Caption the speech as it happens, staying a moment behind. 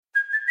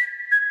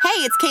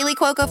Hey, it's Kaylee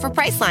Cuoco for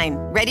Priceline.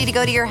 Ready to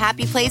go to your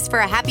happy place for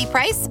a happy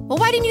price? Well,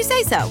 why didn't you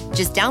say so?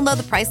 Just download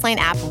the Priceline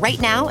app right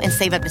now and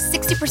save up to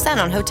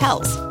 60% on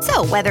hotels.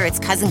 So whether it's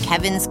Cousin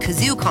Kevin's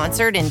Kazoo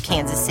Concert in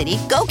Kansas City,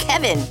 go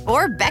Kevin,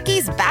 or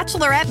Becky's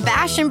Bachelorette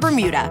Bash in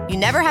Bermuda, you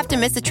never have to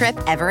miss a trip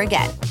ever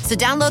again. So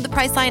download the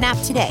Priceline app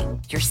today.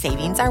 Your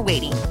savings are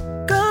waiting.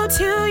 Go to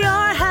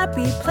your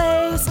happy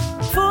place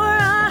for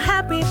a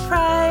happy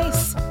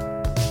price.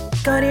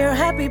 Go to your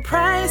happy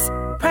price,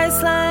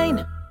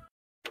 Priceline.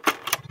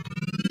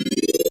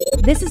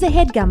 This is a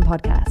HeadGum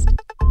podcast.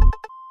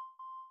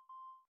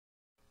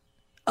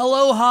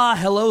 Aloha,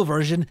 hello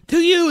version. To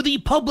you, the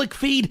public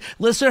feed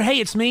listener. Hey,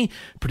 it's me,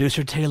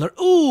 producer Taylor.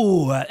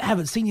 Ooh,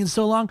 haven't seen you in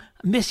so long.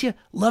 I miss you,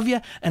 love you,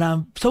 and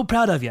I'm so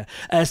proud of you.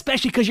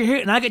 Especially because you're here,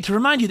 and I get to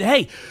remind you that,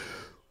 hey,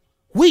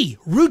 we,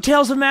 Rude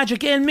Tales of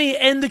Magic, and me,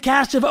 and the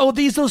cast of Oh,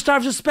 These Those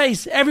Stars of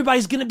Space,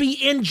 everybody's going to be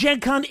in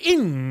GenCon,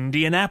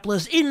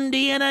 Indianapolis,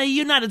 Indiana,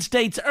 United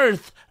States,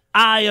 Earth.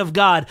 Eye of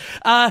God.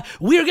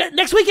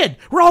 Next weekend,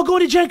 we're all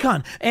going to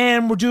GenCon,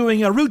 and we're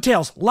doing a Rude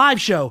Tales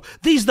live show,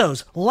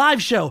 Those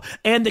live show,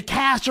 and the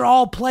cast are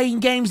all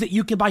playing games that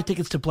you can buy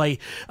tickets to play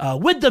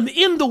with them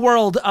in the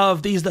world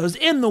of Those,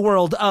 in the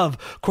world of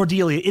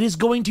Cordelia. It is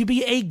going to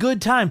be a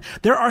good time.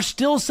 There are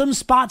still some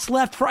spots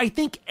left for, I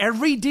think,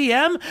 every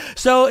DM,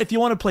 so if you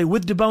want to play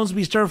with the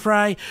Bonesby Stir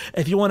Fry,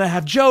 if you want to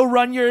have Joe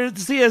run your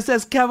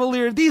CSS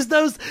Cavalier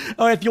Those,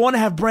 or if you want to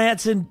have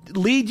Branson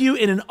lead you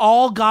in an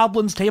all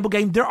goblins table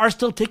game, there are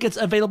still tickets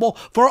available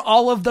for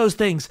all of those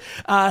things.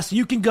 So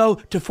you can go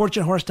to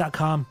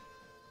fortunehorse.com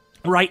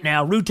right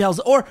now, Rude Tales,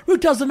 or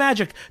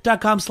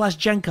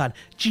rudetellsofmagic.com/GenCon,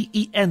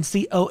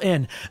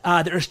 GenCon.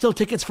 There are still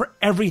tickets for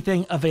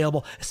everything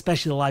available,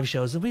 especially the live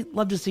shows, and we'd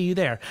love to see you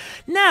there.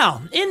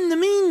 Now, in the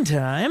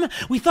meantime,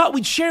 we thought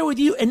we'd share with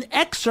you an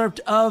excerpt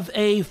of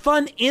a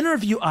fun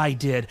interview I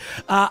did.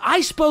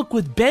 I spoke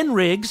with Ben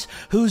Riggs,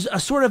 who's a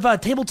sort of a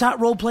tabletop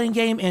role-playing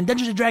game and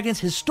Dungeons &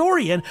 Dragons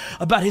historian,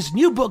 about his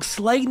new book,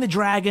 Slaying the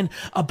Dragon,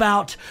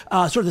 about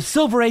sort of the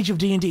Silver Age of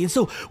D&D. And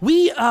so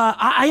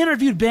I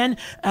interviewed Ben.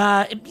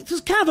 It was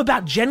kind of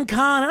about Gen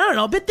Con, and I don't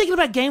know, I've been thinking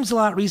about games a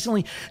lot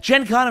recently.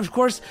 Gen Con, of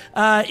course,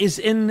 is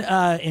in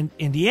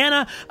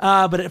Indiana,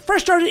 but it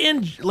first started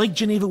in Lake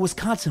Geneva,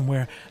 Wisconsin,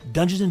 where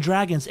Dungeons &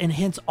 Dragons, and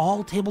hence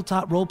all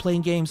tabletop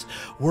role-playing games,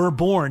 were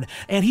born.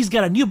 And he's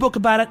got a new book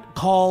about it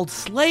called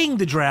Slaying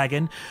the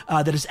Dragon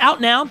that is out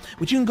now,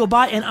 which you can go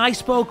buy, and I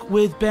spoke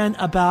with Ben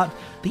about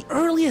the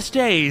earliest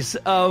days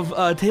of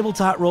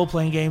tabletop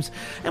role-playing games,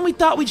 and we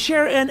thought we'd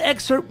share an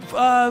excerpt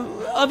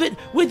of it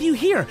with you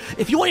here.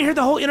 If you want to hear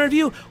the whole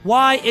interview,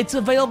 why, it's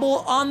available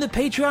on the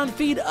Patreon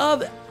feed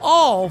of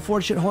all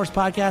Fortunate Horse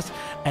podcasts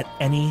at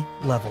any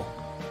level.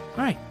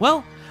 All right,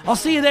 well, I'll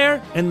see you there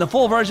in the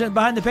full version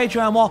behind the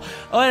Patreon wall.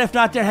 Oh, and if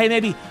not there, hey,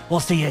 maybe we'll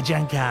see you at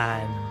Gen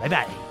Con.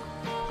 Bye-bye.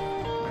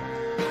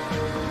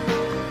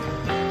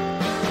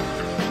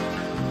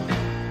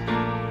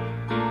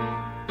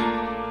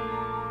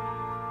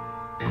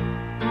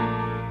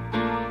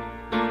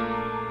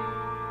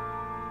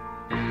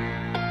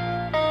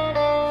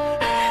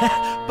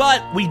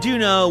 But we do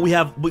know we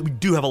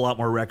do have a lot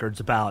more records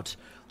about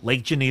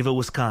Lake Geneva,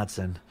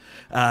 Wisconsin,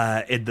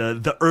 in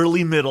the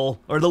early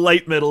middle or the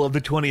late middle of the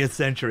 20th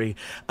century.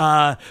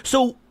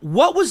 So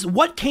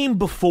what came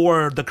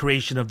before the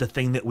creation of the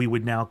thing that we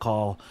would now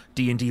call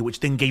D&D, which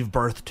then gave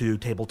birth to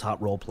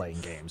tabletop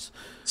role-playing games?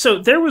 So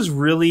there was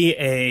really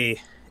a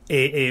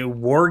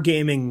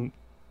wargaming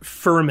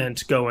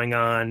ferment going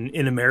on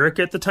in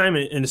America at the time,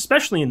 and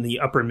especially in the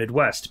upper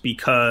Midwest,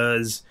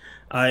 because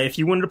if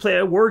you wanted to play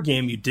a war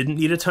game, you didn't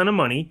need a ton of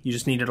money. You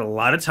just needed a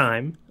lot of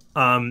time.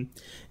 And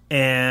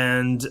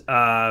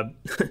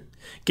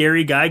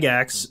Gary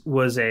Gygax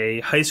was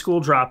a high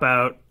school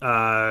dropout,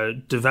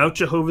 devout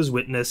Jehovah's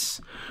Witness,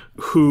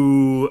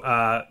 who,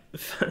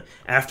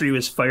 after he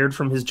was fired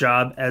from his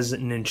job as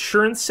an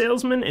insurance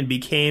salesman and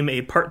became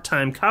a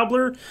part-time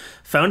cobbler,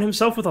 found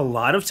himself with a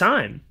lot of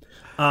time.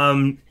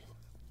 And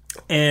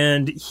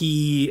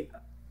he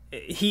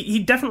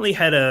definitely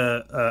had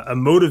a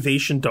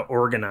motivation to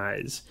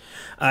organize.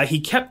 He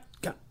kept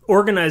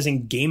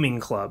organizing gaming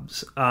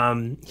clubs.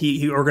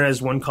 He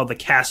organized one called the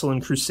Castle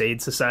and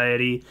Crusade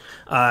Society.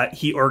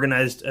 He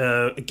organized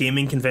a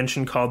gaming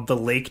convention called the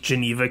Lake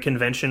Geneva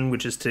Convention,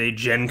 which is today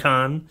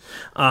GenCon.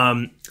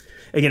 Again,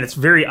 it's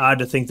very odd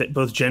to think that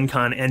both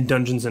GenCon and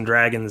Dungeons and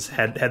Dragons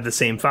had the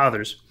same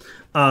fathers.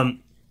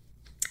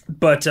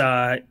 But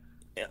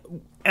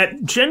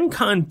at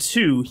GenCon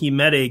 2, he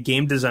met a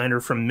game designer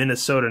from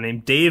Minnesota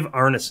named Dave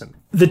Arneson.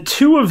 The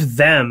two of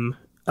them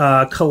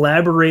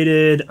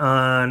collaborated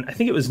on, I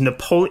think it was a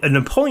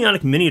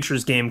Napoleonic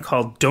miniatures game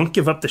called Don't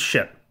Give Up the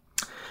Ship.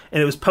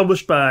 And it was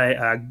published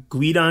by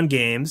Guidon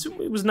Games.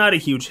 It was not a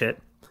huge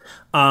hit.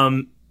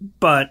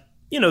 But,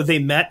 they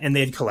met and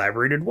they had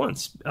collaborated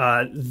once.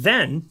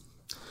 Then...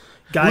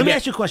 Let me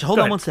ask you a question. Hold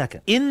on one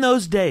second. In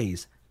those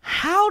days,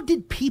 How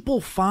did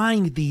people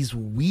find these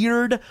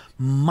weird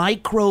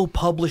micro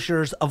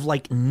publishers of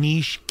like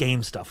niche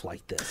game stuff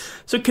like this?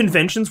 So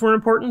conventions were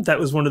important. That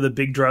was one of the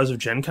big draws of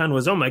GenCon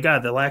was, oh my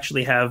God, they'll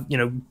actually have,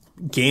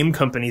 game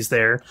companies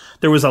there.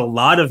 There was a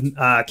lot of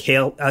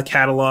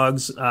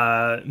catalogs,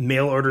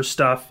 mail order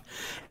stuff.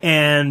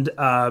 And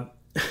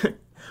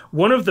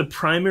one of the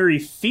primary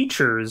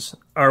features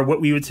are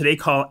what we would today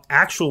call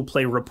actual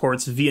play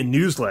reports via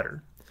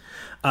newsletter.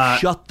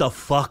 Shut the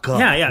fuck up.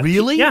 Yeah.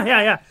 Really?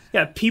 Yeah.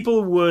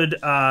 People would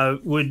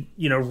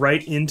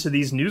write into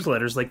these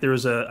newsletters. Like there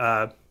was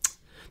the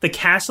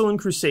Castle and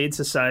Crusade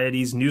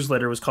Society's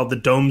newsletter was called the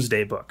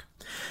Domesday Book.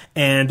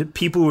 And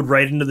people would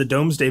write into the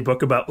Domesday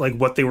Book about like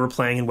what they were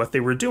playing and what they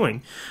were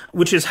doing,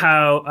 which is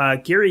how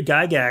Gary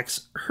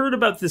Gygax heard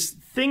about this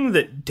thing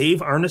that Dave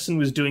Arneson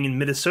was doing in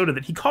Minnesota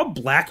that he called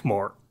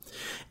Blackmore.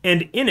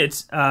 And in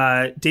it,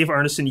 Dave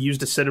Arneson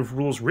used a set of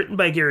rules written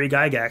by Gary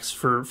Gygax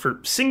for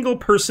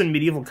single-person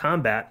medieval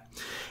combat.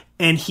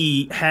 And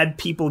he had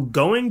people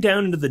going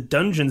down into the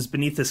dungeons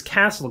beneath this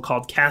castle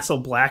called Castle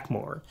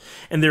Blackmore.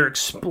 And they're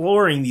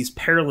exploring these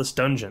perilous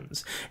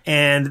dungeons.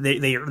 And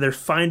they're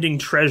finding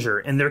treasure.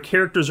 And their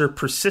characters are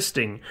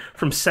persisting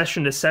from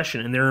session to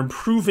session. And they're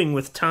improving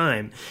with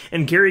time.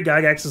 And Gary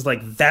Gygax is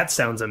like, that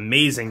sounds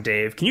amazing,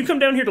 Dave. Can you come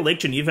down here to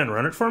Lake Geneva and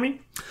run it for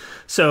me?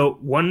 So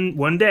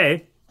one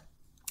day,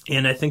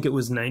 and I think it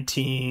was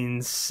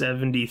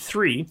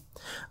 1973,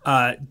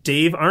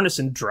 Dave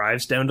Arneson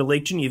drives down to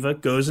Lake Geneva,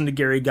 goes into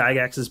Gary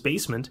Gygax's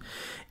basement,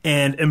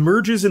 and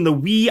emerges in the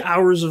wee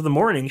hours of the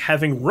morning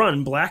having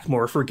run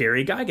Blackmore for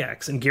Gary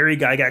Gygax. And Gary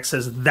Gygax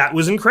says, that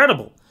was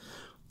incredible.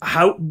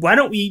 Why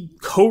don't we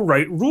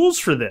co-write rules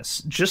for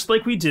this, just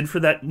like we did for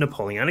that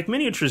Napoleonic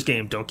miniatures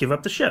game, Don't Give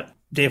Up the Ship?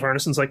 Dave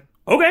Arneson's like,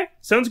 okay,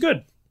 sounds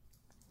good.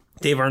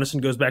 Dave Arneson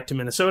goes back to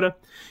Minnesota.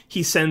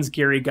 He sends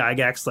Gary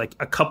Gygax like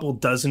a couple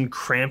dozen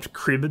cramped,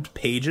 cribbed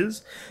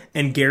pages,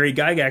 and Gary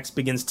Gygax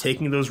begins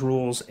taking those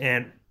rules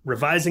and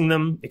revising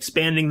them,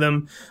 expanding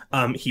them.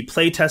 He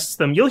play tests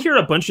them. You'll hear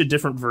a bunch of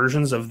different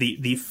versions of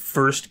the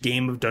first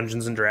game of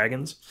Dungeons and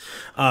Dragons.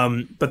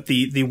 But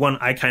the one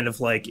I kind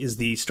of like is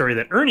the story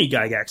that Ernie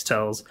Gygax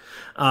tells.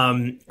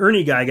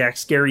 Ernie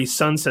Gygax, Gary's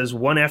son, says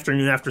one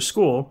afternoon after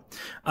school,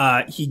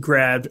 he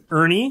grabbed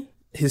Ernie,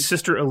 his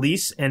sister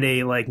Elise, and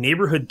a like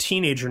neighborhood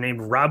teenager named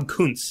Rob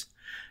Kuntz,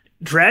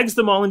 drags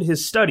them all into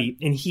his study,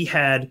 and he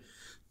had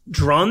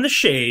drawn the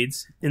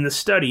shades in the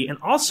study and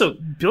also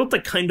built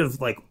a kind of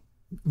like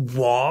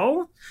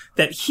wall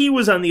that he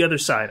was on the other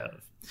side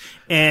of.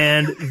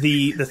 And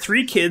the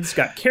three kids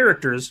got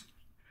characters,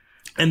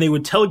 and they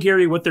would tell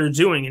Gary what they're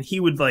doing, and he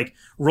would like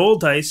roll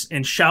dice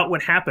and shout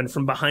what happened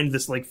from behind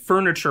this like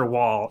furniture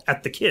wall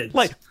at the kids.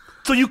 Like,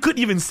 so you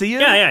couldn't even see him?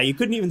 Yeah, you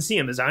couldn't even see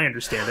him, as I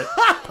understand it.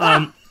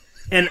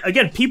 And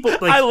again, people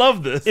like, I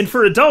love this. And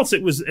for adults,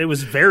 it was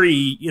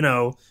very,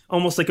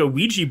 almost like a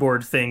Ouija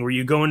board thing where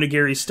you go into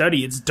Gary's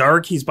study. It's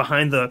dark. He's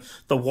behind the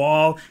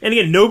wall. And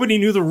again, nobody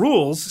knew the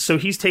rules. So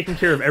he's taking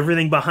care of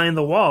everything behind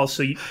the wall.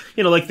 So,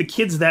 like the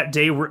kids that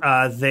day were,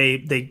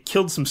 they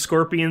killed some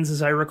scorpions,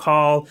 as I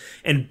recall,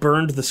 and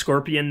burned the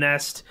scorpion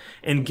nest.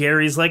 And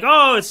Gary's like,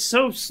 oh, it's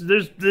so,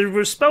 there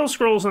were spell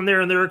scrolls on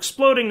there and they're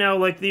exploding now.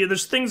 Like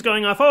there's things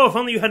going off. Oh, if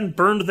only you hadn't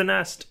burned the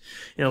nest.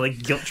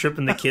 Like guilt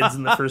tripping the kids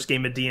in the first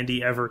game of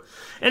D&D ever.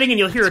 And again,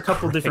 you'll hear a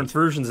couple different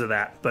versions of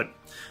that, but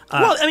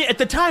well, I mean, at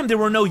the time there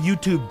were no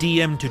YouTube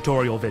DM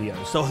tutorial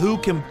videos, so who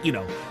can,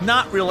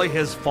 not really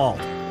his fault.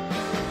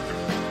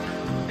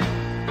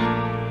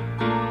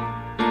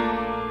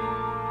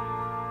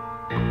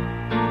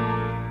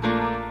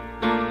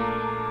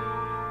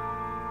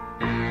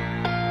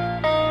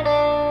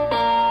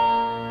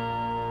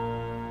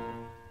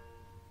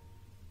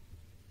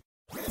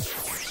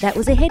 That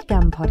was a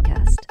HeadGum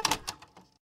podcast.